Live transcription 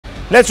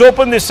Let's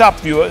open this up,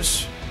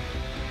 viewers.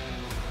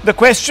 The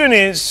question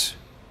is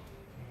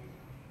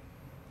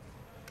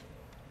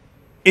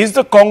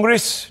the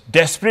Congress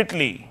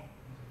desperately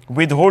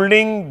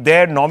withholding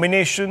their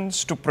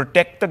nominations to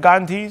protect the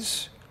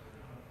Gandhis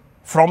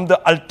from the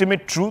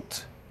ultimate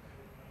truth,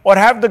 or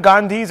have the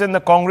Gandhis and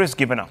the Congress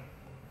given up?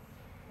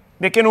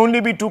 There can only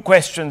be two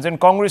questions, and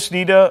Congress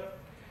leader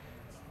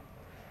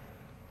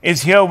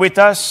is here with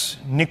us,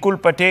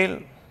 Nikul Patel.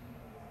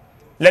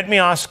 Let me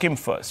ask him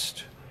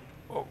first.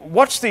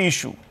 What's the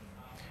issue?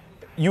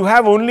 You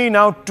have only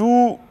now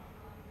 2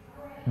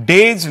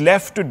 days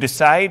left to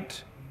decide.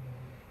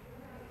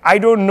 I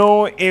don't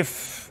know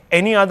if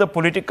any other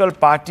political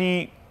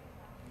party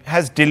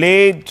has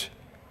delayed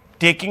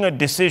taking a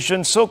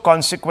decision so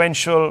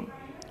consequential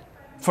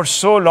for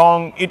so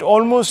long. It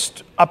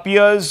almost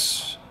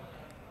appears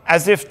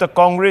as if the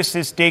Congress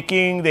is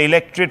taking the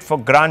electorate for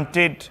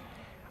granted.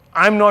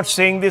 I'm not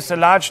saying this, a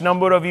large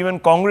number of even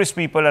Congress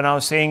people are now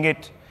saying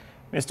it,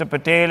 Mr.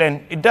 Patel,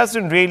 and it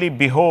doesn't really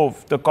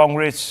behove the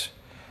Congress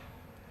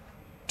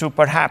to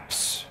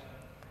perhaps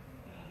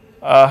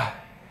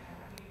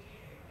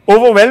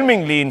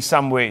overwhelmingly in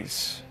some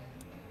ways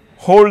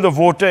hold the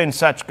voter in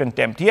such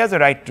contempt. He has a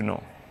right to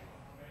know,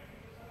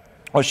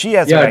 or she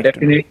has a right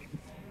to know.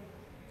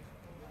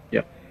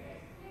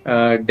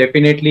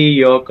 Definitely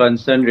your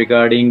concern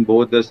regarding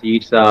both the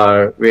seats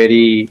are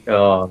very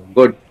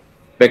good,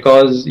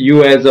 because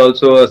you as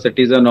also a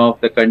citizen of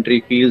the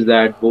country feels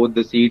that both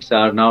the seats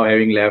are now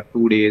having left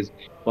 2 days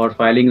for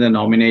filing the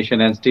nomination,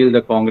 and still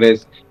the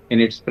Congress in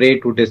its prey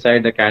to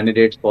decide the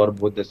candidates for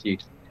both the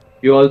seats.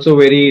 You also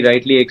very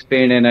rightly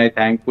explained, and I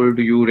thankful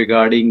to you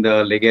regarding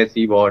the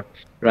legacy what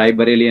Rae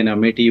Bareli and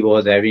Amethi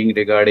was having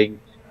regarding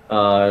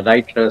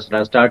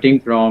starting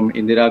from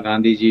Indira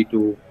Gandhi ji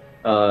to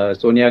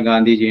Sonia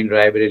Gandhi ji in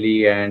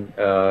Raebareli, and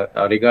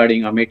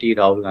regarding Amethi,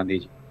 Rahul Gandhi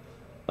ji.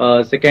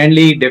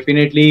 Secondly,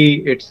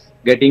 definitely it's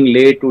getting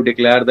late to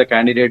declare the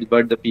candidates,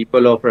 but the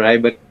people of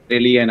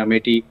Raebareli and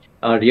Amethi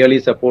are really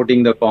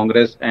supporting the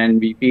Congress, and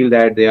we feel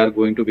that they are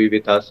going to be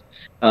with us.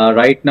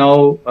 Right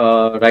now,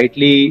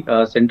 rightly,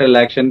 Central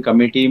Election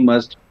Committee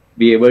must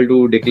be able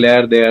to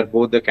declare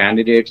both the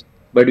candidates,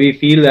 but we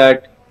feel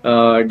that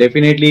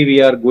definitely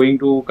we are going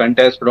to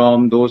contest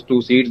from those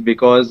 2 seats,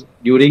 because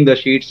during the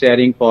seat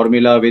sharing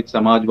formula with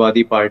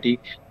Samajwadi Party,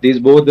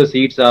 both the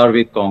seats are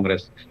with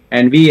Congress,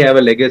 and we have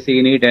a legacy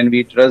in it, and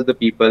we trust the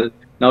people.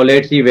 Now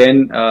let's see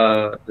when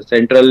the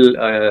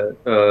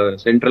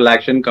Central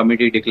Action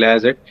Committee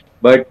declares it.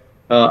 But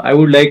I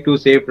would like to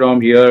say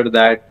from here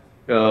that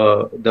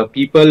the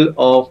people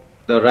of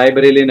the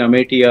Raebareli and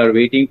Amethi are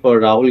waiting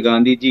for Rahul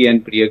Gandhi ji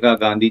and Priyanka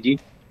Gandhi ji.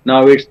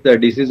 Now it's the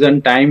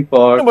decision time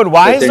for... No, but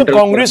why is the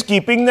Congress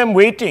keeping them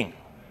waiting?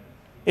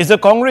 Is the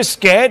Congress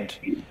scared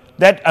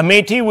that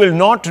Amethi will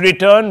not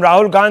return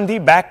Rahul Gandhi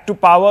back to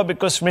power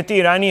because Smriti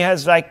Irani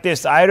has like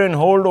this iron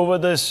hold over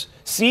this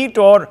seat,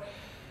 or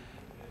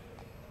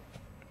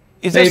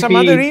is there some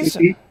other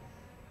reason?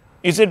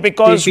 Is it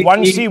because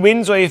once he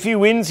wins, or if he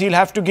wins, he'll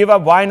have to give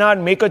up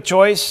Wayanad, make a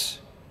choice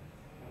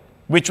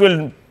which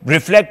will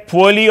reflect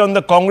poorly on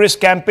the Congress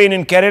campaign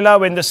in Kerala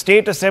when the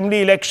state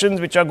assembly elections,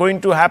 which are going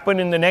to happen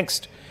in the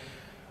next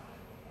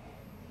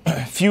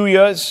few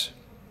years?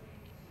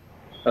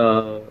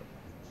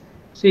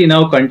 See,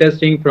 now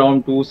contesting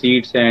from 2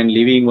 seats and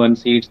leaving 1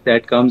 seat,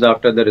 that comes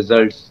after the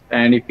results.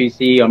 And if we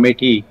see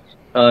Amethi,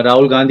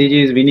 Rahul Gandhi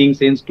ji is winning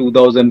since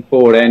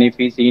 2004, and if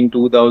we see in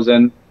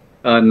 2009-14,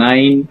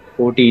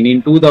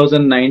 in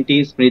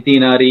 2019, Smriti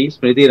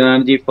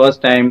Irani ji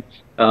first time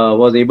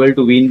was able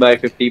to win by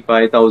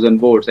 55,000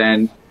 votes,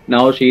 and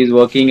now she is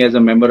working as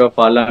a member of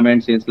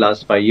parliament since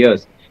last 5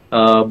 years.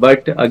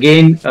 But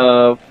again,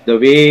 the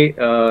way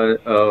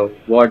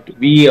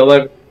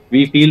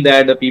we feel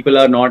that the people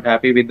are not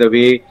happy with the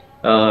way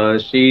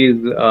she is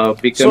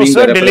becoming. So,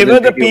 sir, deliver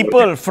the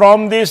people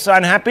from this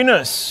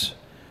unhappiness.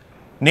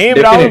 Name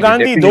Rahul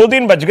Gandhi, 2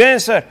 din bach gaye,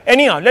 sir.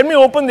 Anyhow, let me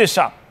open this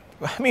up.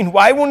 I mean,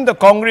 why wouldn't the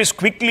Congress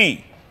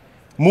quickly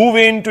move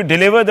in to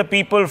deliver the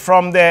people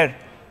from their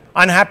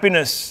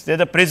unhappiness? They're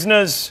the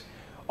prisoners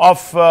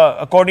of,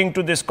 according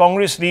to this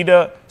Congress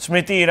leader,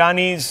 Smriti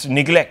Irani's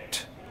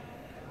neglect.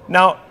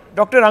 Now,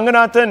 Dr.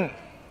 Ranganathan,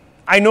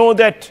 I know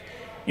that,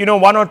 you know,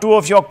 1 or 2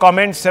 of your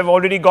comments have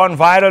already gone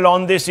viral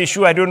on this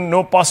issue. I don't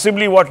know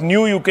possibly what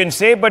new you can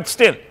say, but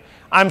still,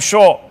 I'm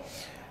sure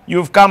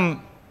you've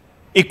come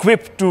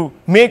equipped to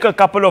make a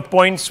couple of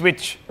points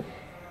which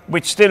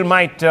still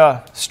might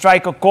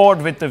strike a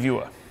chord with the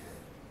viewer.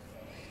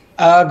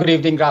 Good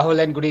evening, Rahul,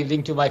 and good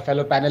evening to my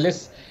fellow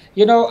panelists.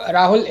 You know,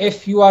 Rahul,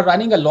 if you are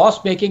running a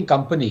loss-making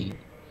company,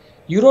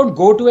 you don't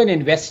go to an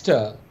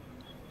investor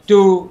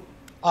to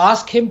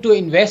ask him to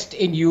invest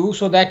in you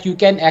so that you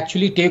can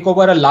actually take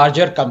over a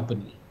larger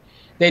company.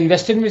 The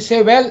investor will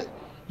say, well,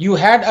 you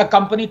had a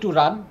company to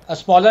run, a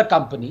smaller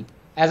company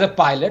as a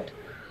pilot,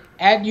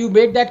 and you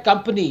made that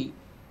company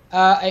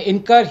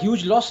incur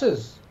huge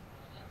losses.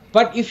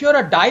 But if you're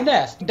a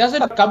dynast,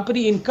 doesn't a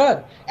company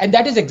incur? And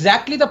that is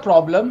exactly the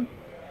problem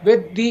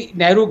with the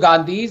Nehru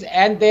Gandhis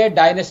and their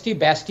dynasty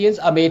bastions,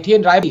 Amethi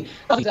and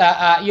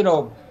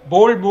Raebareli.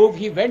 Bold move.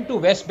 He went to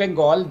West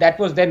Bengal, that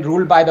was then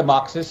ruled by the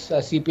Marxist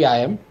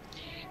CPIM,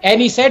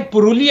 and he said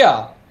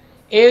Purulia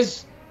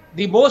is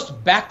the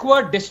most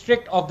backward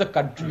district of the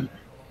country.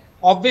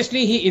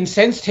 Obviously, he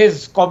incensed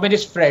his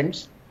communist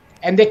friends,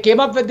 and they came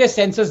up with their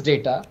census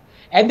data,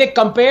 and they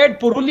compared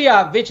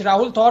Purulia, which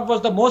Rahul thought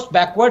was the most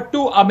backward,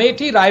 to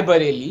Amethi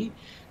Raebareli.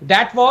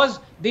 That was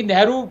the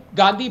Nehru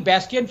Gandhi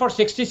bastion for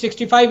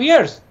 60-65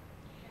 years.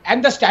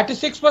 And the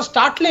statistics were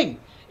startling.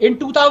 In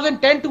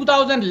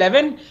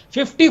 2010-2011,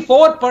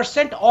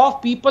 54%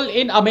 of people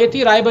in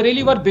Amethi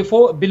Raebareli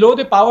were below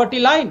the poverty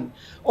line.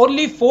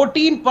 Only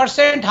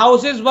 14%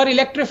 houses were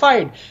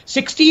electrified.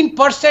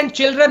 16%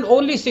 children,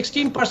 only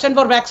 16%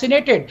 were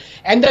vaccinated.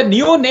 And the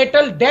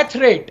neonatal death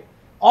rate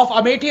of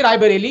Amethi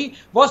Raebareli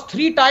was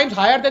 3 times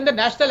higher than the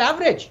national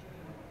average.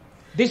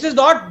 This is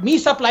not me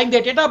supplying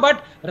the data,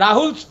 but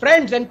Rahul's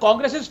friends and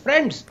Congress's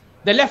friends,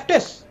 the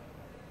leftists.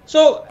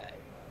 So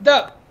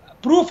the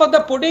proof of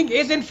the pudding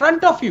is in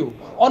front of you.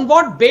 On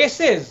what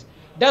basis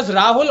does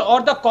Rahul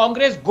or the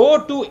Congress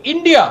go to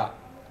India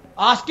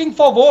asking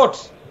for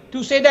votes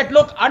to say that,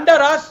 look, under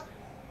us,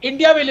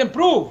 India will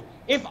improve?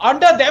 If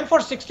under them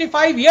for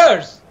 65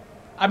 years,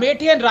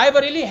 Amethi and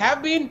Raebareli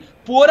have been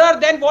poorer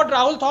than what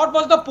Rahul thought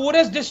was the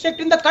poorest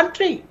district in the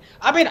country.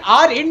 I mean,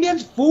 are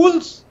Indians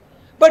fools?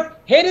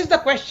 But here is the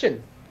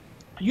question.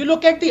 You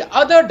look at the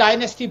other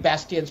dynasty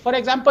bastions, for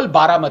example,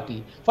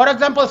 Baramati, for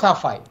example,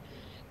 Safai.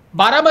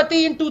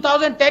 Baramati in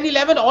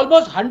 2010-11,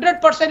 almost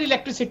 100%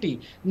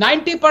 electricity,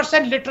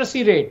 90%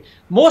 literacy rate.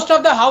 Most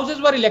of the houses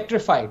were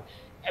electrified.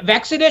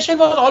 Vaccination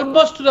was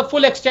almost to the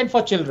full extent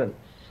for children.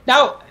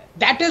 Now,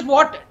 that is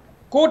what,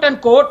 quote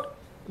unquote,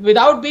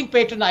 without being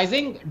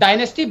patronizing,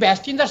 dynasty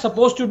bastions are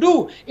supposed to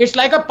do. It's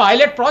like a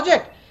pilot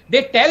project.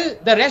 They tell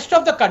the rest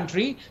of the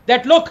country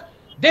that, look,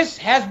 this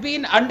has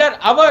been under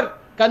our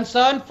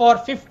concern for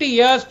 50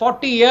 years,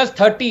 40 years,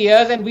 30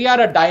 years, and we are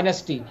a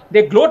dynasty.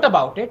 They gloat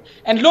about it.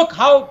 And look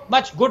how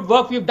much good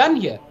work we've done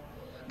here.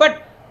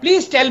 But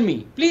please tell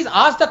me, please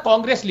ask the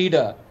Congress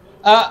leader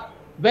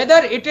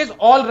whether it is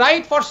all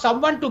right for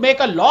someone to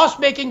make a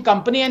loss-making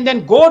company and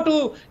then go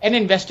to an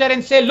investor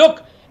and say,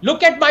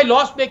 look at my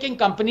loss-making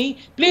company.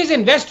 Please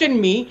invest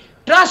in me.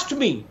 Trust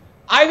me.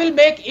 I will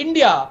make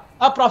India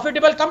a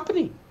profitable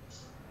company.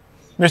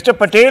 Mr.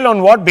 Patel,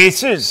 on what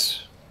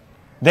basis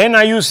then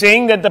are you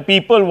saying that the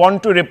people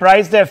want to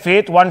reprise their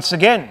faith once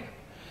again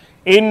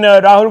in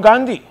Rahul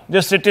Gandhi?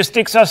 The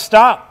statistics are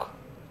stark.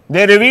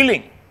 They're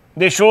revealing.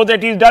 They show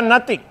that he's done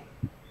nothing.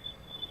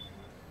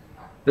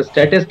 The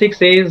statistic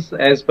says,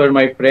 as per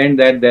my friend,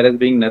 that there has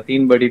been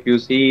nothing. But if you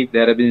see,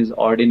 there have been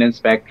ordnance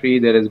factory,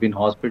 there has been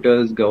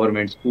hospitals,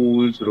 government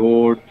schools,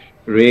 road,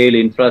 rail,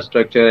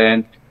 infrastructure,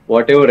 and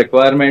whatever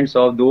requirements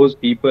of those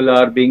people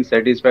are being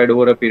satisfied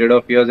over a period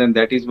of years. And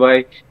that is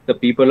why the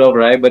people of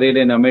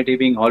Raebareli and Amethi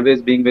being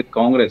always being with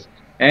Congress.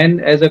 And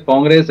as a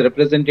Congress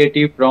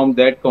representative from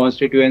that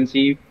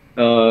constituency,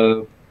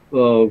 so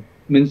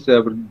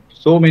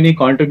many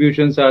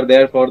contributions are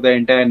there for the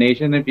entire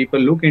nation, and people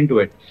look into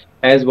it.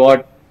 As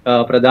what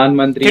Pradhan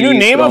Mantri... Can you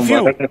name a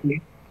few?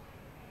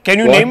 Can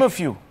you name a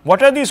few?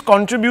 What are these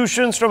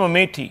contributions from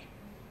Amethi?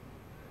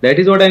 That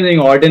is what I'm saying.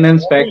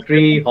 Ordnance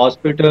factory,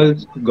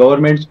 hospitals,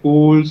 government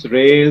schools,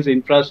 rails,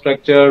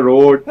 infrastructure,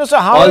 road. No, so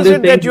how is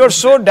it that you're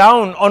so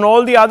down on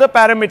all the other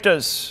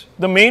parameters,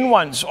 the main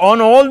ones,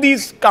 on all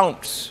these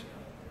counts?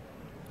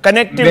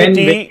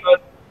 Connectivity,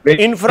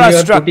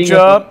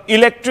 infrastructure,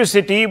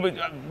 electricity.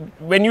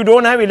 When you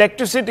don't have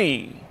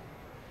electricity,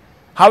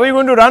 how are you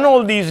going to run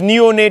all these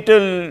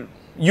neonatal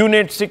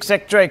units,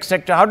 etc.,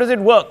 etc.? How does it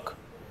work?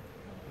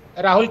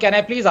 Rahul, can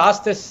I please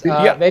ask this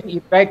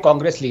very right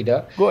Congress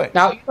leader? Go ahead.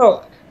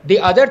 Now, the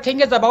other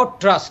thing is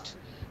about trust.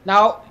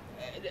 Now,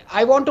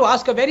 I want to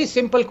ask a very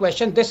simple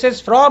question. This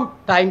is from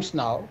Times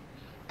Now,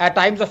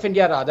 Times of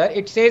India rather.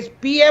 It says,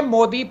 PM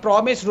Modi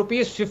promised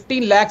rupees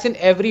 15 lakhs in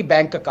every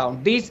bank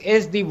account. This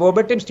is the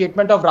verbatim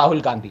statement of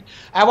Rahul Gandhi.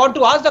 I want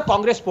to ask the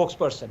Congress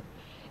spokesperson,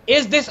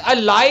 is this a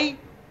lie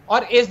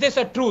or is this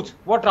a truth,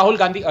 what Rahul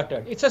Gandhi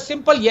uttered? It's a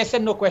simple yes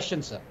and no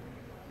question, sir.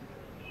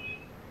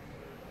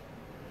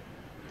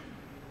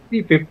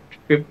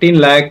 15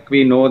 lakh,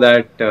 we know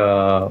that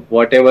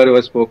whatever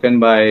was spoken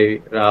by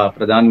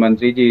Pradhan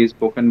Mantri ji is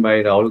spoken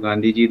by Rahul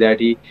Gandhi ji,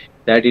 that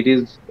it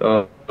is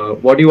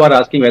what you are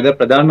asking, whether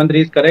Pradhan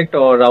Mantri is correct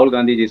or Rahul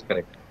Gandhi ji is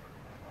correct.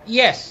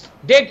 Yes.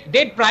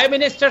 Did Prime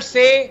Minister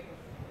say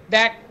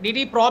that, did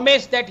he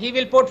promise that he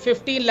will put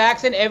 15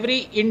 lakhs in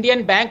every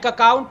Indian bank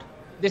account?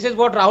 This is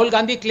what Rahul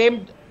Gandhi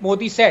claimed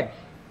Modi said.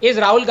 Is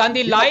Rahul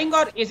Gandhi lying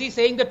or is he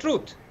saying the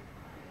truth?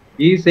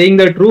 He is saying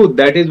the truth.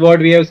 That is what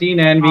we have seen,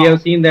 and we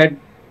have seen that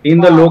in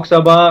the Lok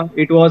Sabha,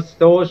 it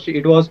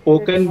was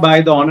spoken by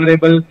the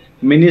Honorable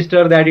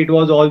Minister that it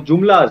was all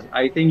jumlas.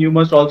 I think you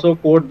must also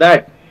quote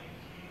that.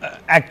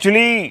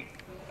 Actually,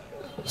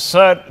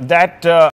 sir, that